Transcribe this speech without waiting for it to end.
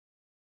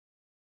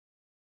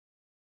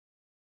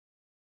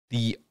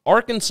the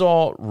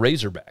Arkansas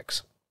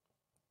Razorbacks.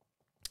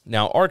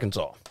 Now,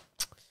 Arkansas,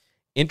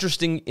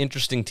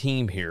 interesting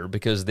team here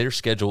because their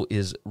schedule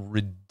is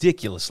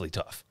ridiculously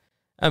tough.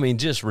 I mean,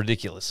 just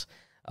ridiculous.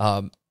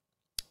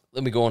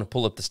 Let me go on and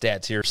pull up the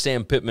stats here.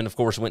 Sam Pittman, of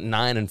course, went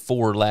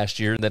 9-4 last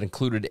year. That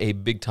included a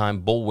big-time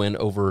bowl win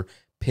over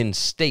Penn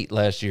State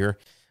last year.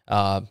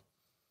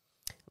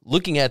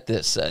 Looking at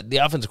this, the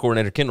offensive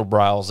coordinator, Kendall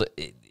Briles,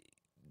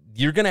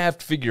 you're going to have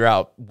to figure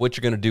out what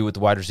you're going to do with the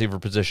wide receiver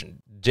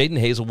position. Jaden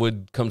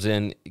Hazelwood comes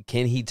in.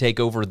 Can he take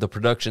over the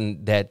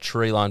production that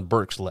Treylon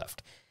Burks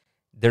left?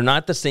 They're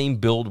not the same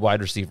build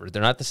wide receiver.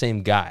 They're not the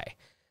same guy.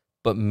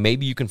 But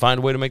maybe you can find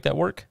a way to make that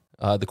work.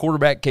 The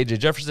quarterback, KJ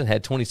Jefferson,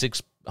 had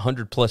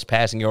 2,600-plus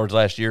passing yards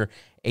last year,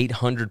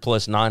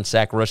 800-plus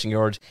non-sack rushing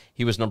yards.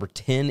 He was number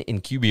 10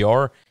 in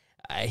QBR.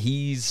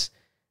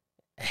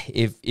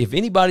 If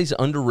anybody's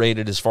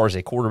underrated as far as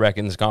a quarterback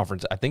in this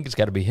conference, I think it's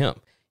got to be him.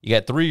 You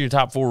got 3 of your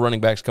top 4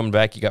 running backs coming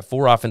back. You got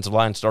 4 offensive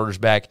line starters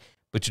back,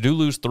 but you do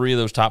lose 3 of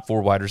those top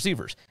 4 wide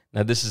receivers.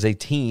 Now, this is a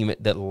team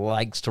that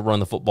likes to run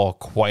the football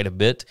quite a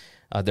bit.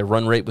 Their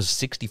run rate was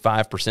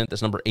 65%.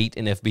 That's number 8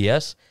 in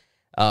FBS.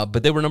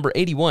 But they were number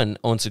 81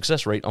 on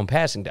success rate on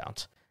passing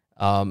downs.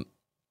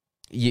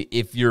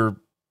 You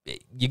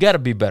got to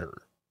be better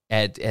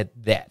at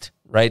that,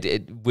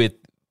 right? With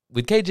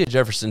KJ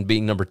Jefferson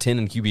being number 10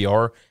 in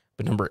QBR,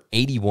 but number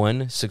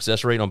 81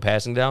 success rate on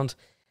passing downs,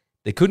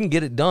 they couldn't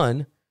get it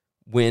done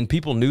when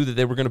people knew that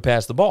they were going to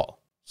pass the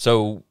ball.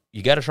 So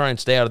you got to try and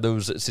stay out of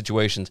those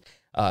situations.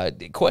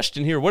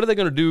 Question here, what are they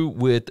going to do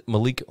with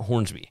Malik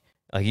Hornsby?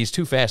 He's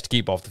too fast to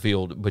keep off the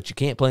field, but you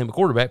can't play him at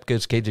quarterback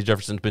because KJ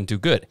Jefferson's been too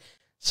good.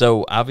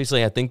 So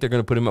obviously I think they're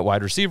going to put him at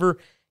wide receiver.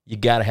 You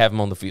got to have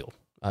him on the field.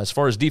 As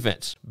far as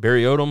defense,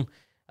 Barry Odom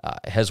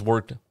has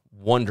worked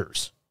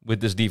wonders with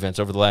this defense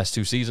over the last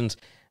 2 seasons.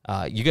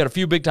 You got a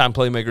few big-time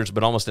playmakers,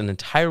 but almost an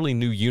entirely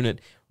new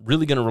unit,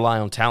 really going to rely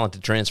on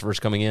talented transfers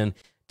coming in.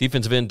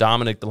 Defensive end,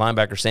 Dominic, the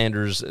linebacker,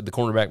 Sanders, the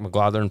cornerback,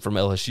 McLaughlin from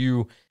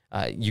LSU.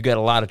 You got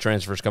a lot of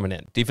transfers coming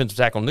in. Defensive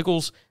tackle,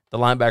 Nichols, the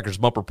linebackers,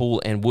 Bumper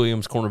Pool, and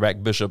Williams,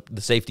 cornerback, Bishop, the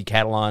safety,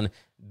 Catalan.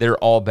 They're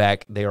all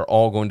back. They are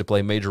all going to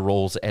play major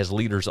roles as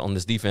leaders on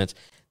this defense.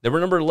 They were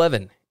number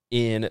 11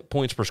 in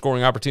points per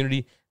scoring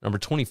opportunity, number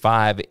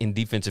 25 in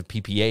defensive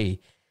PPA.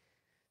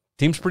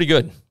 Team's pretty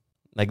good.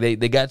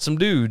 They got some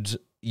dudes.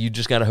 You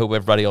just got to hope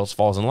everybody else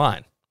falls in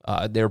line.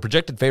 They were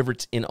projected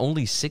favorites in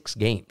only 6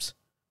 games,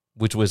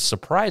 which was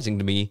surprising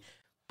to me.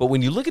 But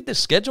when you look at this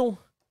schedule,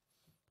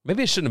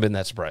 maybe it shouldn't have been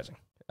that surprising.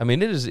 I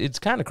mean, it's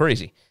kind of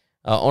crazy.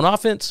 On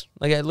offense,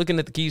 looking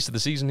at the keys to the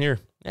season here,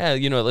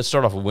 let's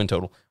start off with win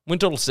total. Win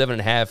total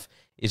 7.5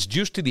 is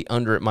juiced to the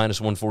under at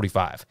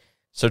 -145.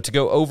 So to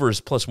go over is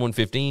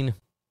 +115.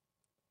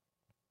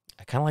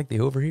 I kind of like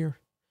the over here.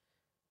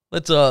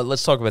 Let's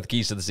talk about the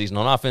keys to the season.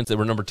 On offense, they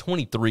were number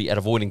 23 at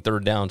avoiding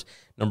third downs,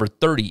 number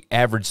 30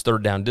 average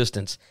third down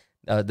distance.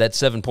 That's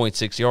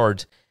 7.6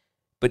 yards.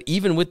 But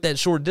even with that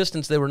short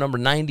distance, they were number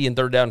 90 in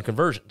third down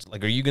conversions.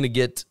 Are you going to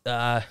get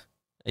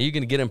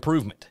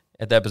improvement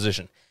at that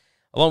position?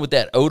 Along with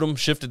that, Odom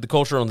shifted the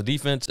culture on the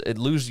defense. It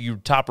loses your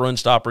top run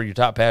stopper, your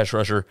top pass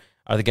rusher.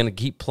 Are they going to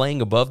keep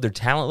playing above their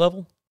talent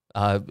level?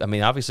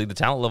 Obviously the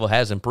talent level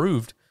has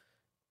improved,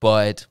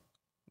 but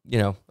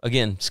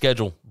again,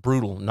 schedule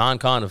brutal.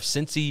 Non-con of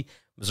Cincy,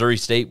 Missouri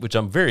State, which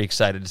I'm very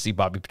excited to see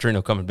Bobby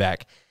Petrino coming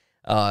back,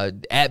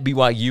 at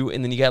BYU,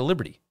 and then you got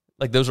Liberty.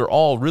 Those are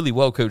all really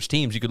well-coached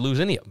teams. You could lose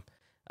any of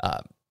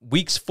them.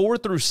 Weeks 4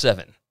 through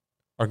 7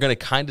 are going to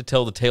kind of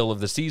tell the tale of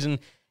the season.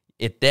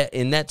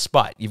 In that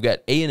spot, you've got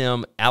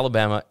A&M,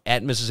 Alabama,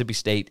 at Mississippi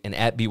State, and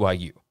at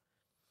BYU.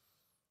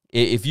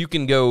 If you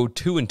can go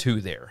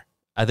 2-2 there,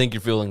 I think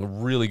you're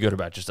feeling really good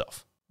about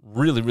yourself.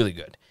 Really, really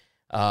good.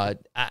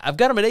 I've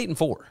got them at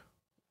 8-4.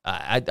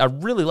 I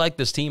really like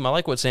this team. I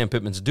like what Sam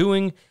Pittman's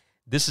doing.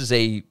 This is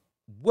a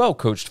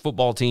well-coached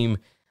football team.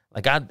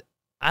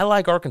 I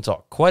like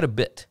Arkansas quite a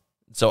bit.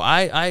 So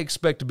I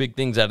expect big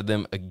things out of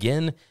them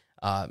again.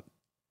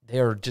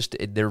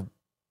 They're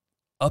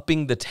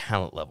upping the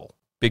talent level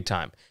big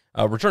time.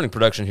 Returning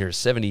production here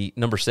is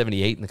number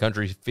 78 in the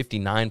country,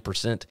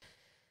 59%.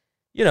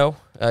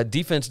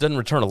 Defense doesn't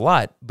return a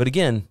lot, but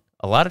again,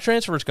 a lot of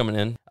transfers coming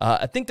in.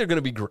 I think they're going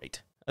to be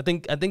great. I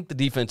think the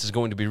defense is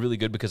going to be really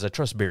good because I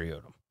trust Barry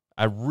Odom.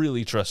 I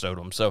really trust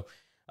Odom. So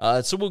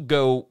we'll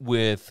go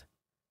with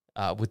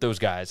those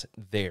guys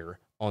there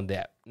on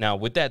that. Now,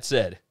 with that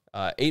said,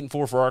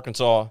 8-4 for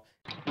Arkansas.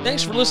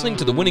 Thanks for listening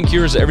to the Winning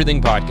Cures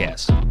Everything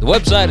podcast. The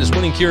website is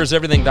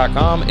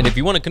winningcureseverything.com, and if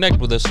you want to connect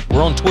with us,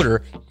 we're on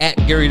Twitter at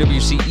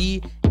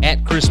GaryWCE,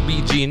 at Chris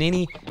B.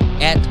 Giannini,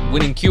 at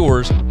Winning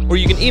Cures, or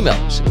you can email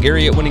us,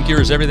 Gary at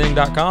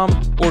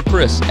winningcureseverything.com or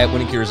Chris at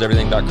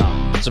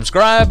winningcureseverything.com.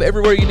 Subscribe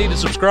everywhere you need to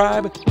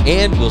subscribe,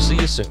 and we'll see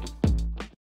you soon.